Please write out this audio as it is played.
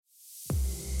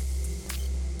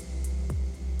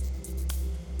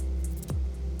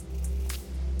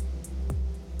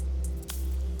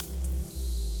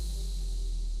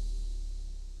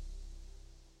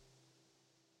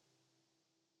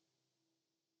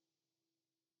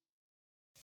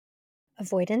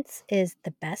Avoidance is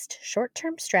the best short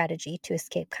term strategy to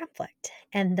escape conflict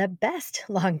and the best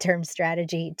long term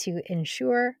strategy to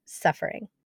ensure suffering.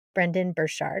 Brendan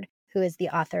Burchard, who is the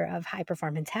author of High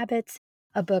Performance Habits,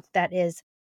 a book that is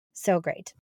so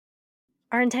great.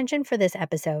 Our intention for this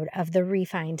episode of the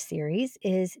Refined series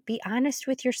is be honest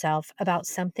with yourself about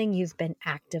something you've been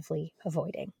actively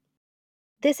avoiding.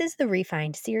 This is the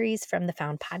Refined series from the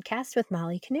Found podcast with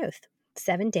Molly Knuth.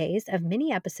 7 days of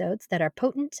mini episodes that are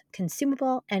potent,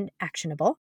 consumable, and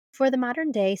actionable for the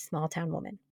modern day small town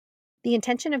woman. The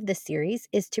intention of this series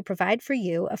is to provide for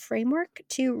you a framework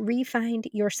to refine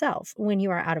yourself when you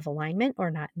are out of alignment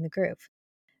or not in the groove.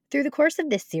 Through the course of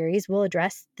this series, we'll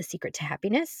address the secret to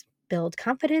happiness, build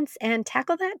confidence, and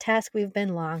tackle that task we've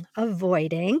been long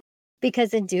avoiding,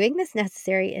 because in doing this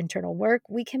necessary internal work,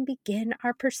 we can begin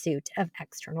our pursuit of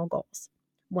external goals.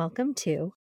 Welcome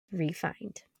to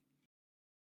Refined.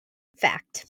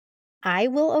 Fact: I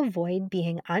will avoid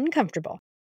being uncomfortable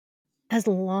as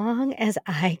long as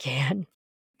I can,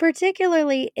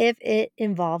 particularly if it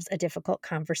involves a difficult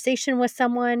conversation with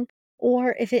someone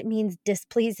or if it means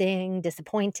displeasing,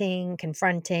 disappointing,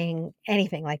 confronting,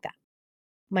 anything like that.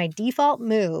 My default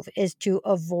move is to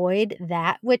avoid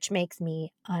that which makes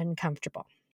me uncomfortable.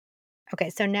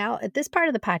 Okay, so now at this part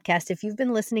of the podcast, if you've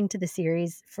been listening to the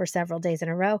series for several days in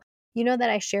a row, you know that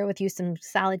I share with you some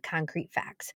solid concrete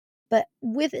facts. But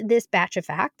with this batch of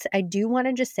facts, I do want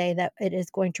to just say that it is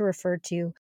going to refer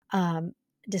to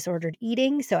disordered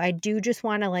eating. So I do just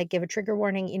want to give a trigger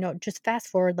warning, just fast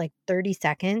forward 30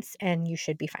 seconds and you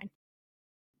should be fine.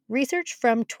 Research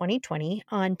from 2020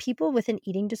 on people with an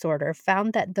eating disorder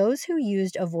found that those who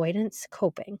used avoidance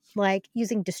coping, like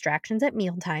using distractions at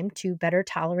mealtime to better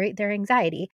tolerate their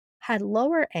anxiety, had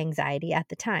lower anxiety at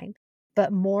the time,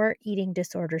 but more eating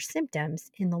disorder symptoms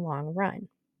in the long run.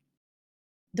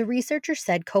 The researchers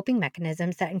said coping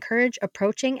mechanisms that encourage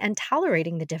approaching and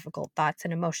tolerating the difficult thoughts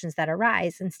and emotions that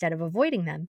arise instead of avoiding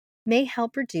them may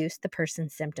help reduce the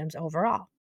person's symptoms overall.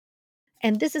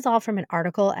 And this is all from an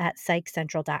article at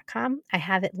psychcentral.com. I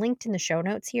have it linked in the show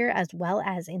notes here, as well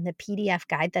as in the PDF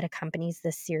guide that accompanies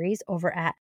this series over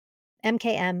at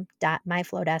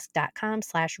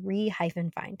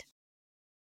mkm.myflowdesk.com/re-find.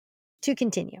 To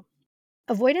continue.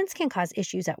 Avoidance can cause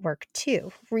issues at work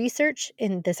too. Research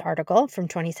in this article from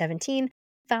 2017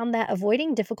 found that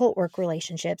avoiding difficult work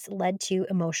relationships led to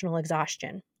emotional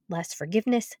exhaustion, less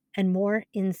forgiveness, and more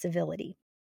incivility.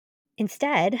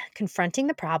 Instead, confronting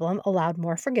the problem allowed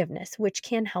more forgiveness, which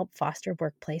can help foster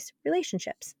workplace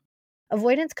relationships.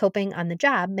 Avoidance coping on the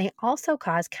job may also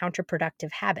cause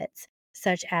counterproductive habits,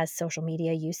 such as social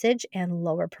media usage and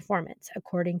lower performance,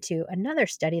 according to another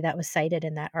study that was cited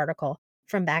in that article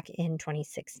from back in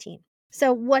 2016.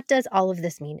 So, what does all of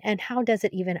this mean, and how does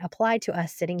it even apply to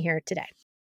us sitting here today?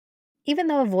 Even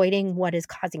though avoiding what is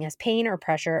causing us pain or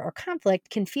pressure or conflict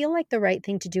can feel like the right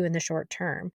thing to do in the short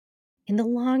term, in the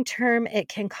long term, it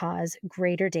can cause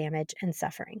greater damage and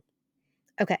suffering.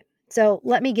 Okay, so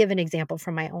let me give an example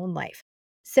from my own life.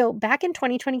 So back in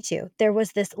 2022, there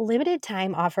was this limited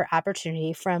time offer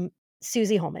opportunity from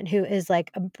Susie Holman, who is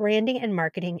like a branding and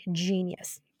marketing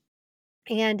genius.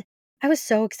 And I was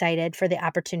so excited for the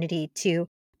opportunity to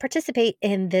participate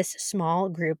in this small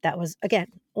group that was, again,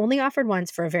 only offered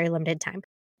once for a very limited time,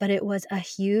 but it was a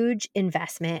huge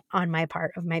investment on my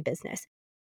part of my business.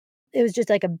 It was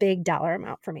just like a big dollar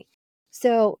amount for me.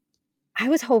 So I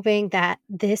was hoping that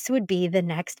this would be the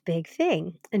next big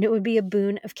thing and it would be a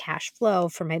boon of cash flow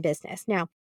for my business. Now,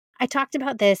 I talked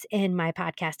about this in my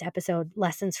podcast episode,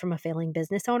 Lessons from a Failing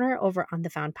Business Owner, over on the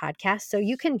Found podcast. So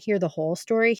you can hear the whole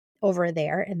story over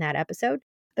there in that episode.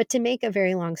 But to make a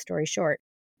very long story short,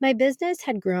 my business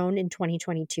had grown in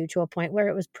 2022 to a point where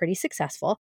it was pretty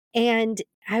successful. And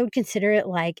I would consider it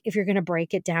if you're going to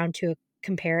break it down to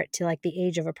compare it to the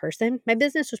age of a person, my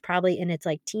business was probably in its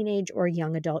teenage or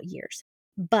young adult years.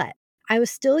 But I was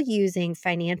still using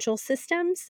financial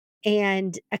systems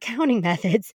and accounting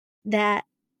methods that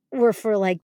were for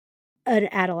an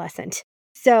adolescent.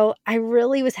 So I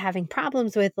really was having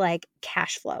problems with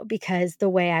cash flow because the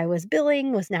way I was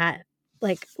billing was not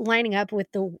lining up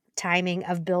with the timing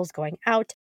of bills going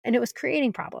out, and it was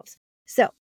creating problems. So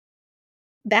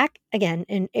back again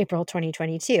in April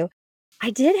 2022, I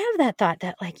did have that thought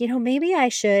that maybe I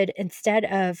should, instead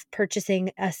of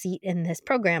purchasing a seat in this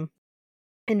program,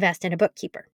 invest in a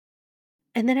bookkeeper.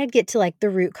 And then I'd get to the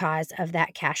root cause of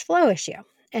that cash flow issue.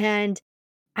 And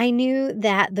I knew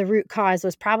that the root cause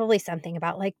was probably something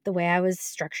about the way I was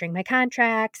structuring my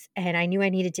contracts. And I knew I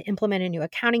needed to implement a new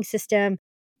accounting system.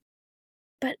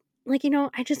 But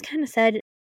I just kind of said,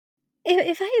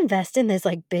 if I invest in this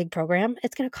like big program,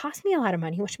 it's going to cost me a lot of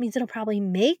money, which means it'll probably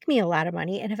make me a lot of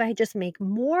money. And if I just make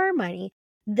more money,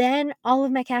 then all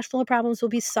of my cash flow problems will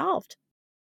be solved,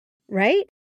 right?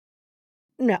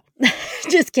 No,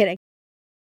 just kidding.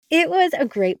 It was a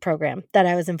great program that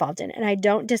I was involved in, and I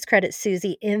don't discredit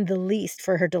Susie in the least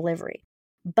for her delivery,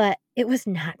 but it was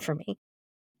not for me.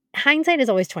 Hindsight is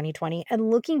always 2020,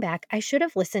 and looking back, I should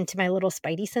have listened to my little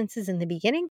spidey senses in the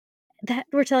beginning that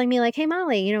were telling me like, "Hey,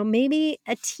 Molly, maybe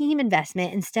a team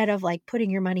investment instead of like putting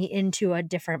your money into a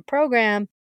different program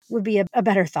would be a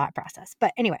better thought process."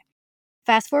 But anyway,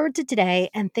 fast forward to today,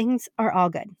 and things are all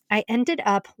good. I ended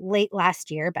up late last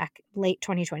year, back late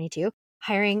 2022,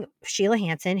 hiring Sheila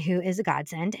Hansen, who is a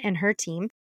godsend, and her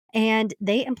team. And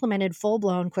they implemented full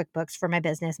blown QuickBooks for my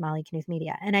business, Molly Knuth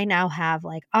Media. And I now have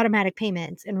like automatic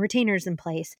payments and retainers in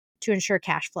place to ensure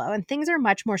cash flow. And things are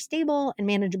much more stable and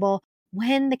manageable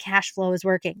when the cash flow is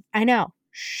working. I know,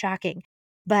 shocking.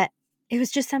 But it was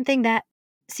just something that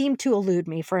seemed to elude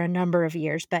me for a number of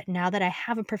years, but now that I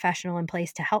have a professional in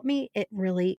place to help me, it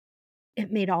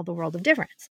made all the world of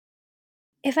difference.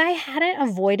 If I hadn't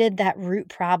avoided that root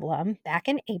problem back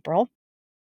in April,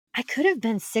 I could have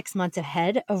been 6 months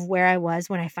ahead of where I was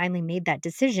when I finally made that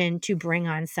decision to bring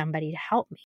on somebody to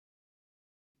help me.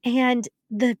 And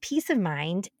the peace of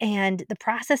mind and the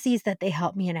processes that they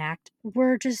helped me enact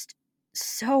were just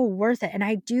so worth it. And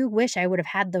I do wish I would have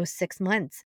had those 6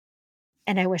 months,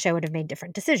 and I wish I would have made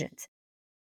different decisions.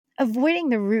 Avoiding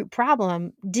the root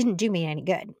problem didn't do me any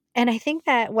good. And I think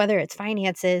that whether it's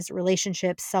finances,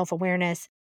 relationships, self awareness,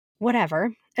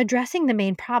 whatever, addressing the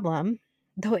main problem,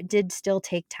 though it did still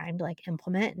take time to like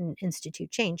implement and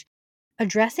institute change,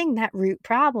 addressing that root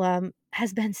problem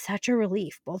has been such a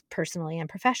relief, both personally and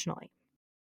professionally.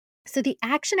 So, the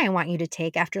action I want you to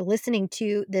take after listening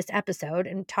to this episode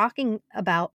and talking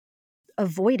about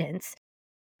avoidance,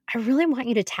 I really want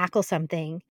you to tackle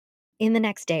something in the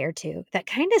next day or two that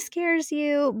kind of scares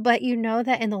you, but you know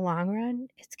that in the long run,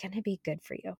 it's going to be good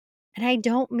for you. And I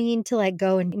don't mean to like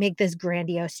go and make this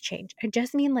grandiose change. I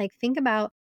just mean like think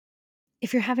about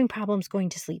if you're having problems going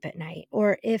to sleep at night,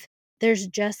 or if there's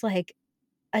just like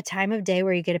a time of day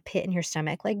where you get a pit in your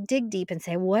stomach, like dig deep and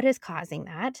say, what is causing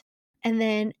that? And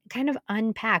then kind of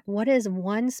unpack what is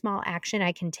one small action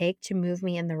I can take to move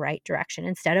me in the right direction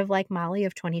instead of like Molly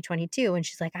of 2022. And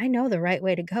she's like, I know the right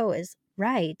way to go is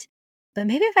right. But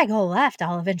maybe if I go left,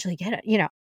 I'll eventually get it.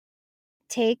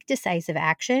 Take decisive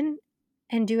action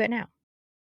and do it now.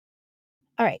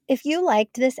 All right. If you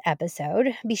liked this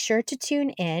episode, be sure to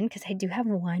tune in because I do have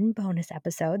one bonus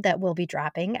episode that will be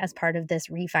dropping as part of this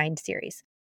Refined series.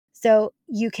 So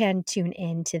you can tune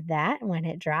in to that when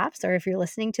it drops, or if you're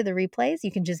listening to the replays,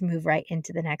 you can just move right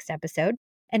into the next episode.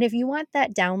 And if you want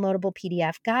that downloadable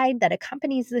PDF guide that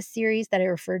accompanies this series that I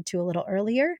referred to a little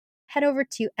earlier, head over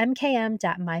to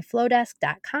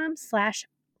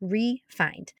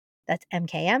mkm.myflodesk.com/refind. That's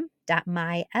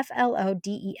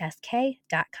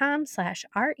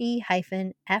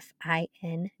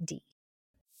mkm.myflodesk.com/re-find.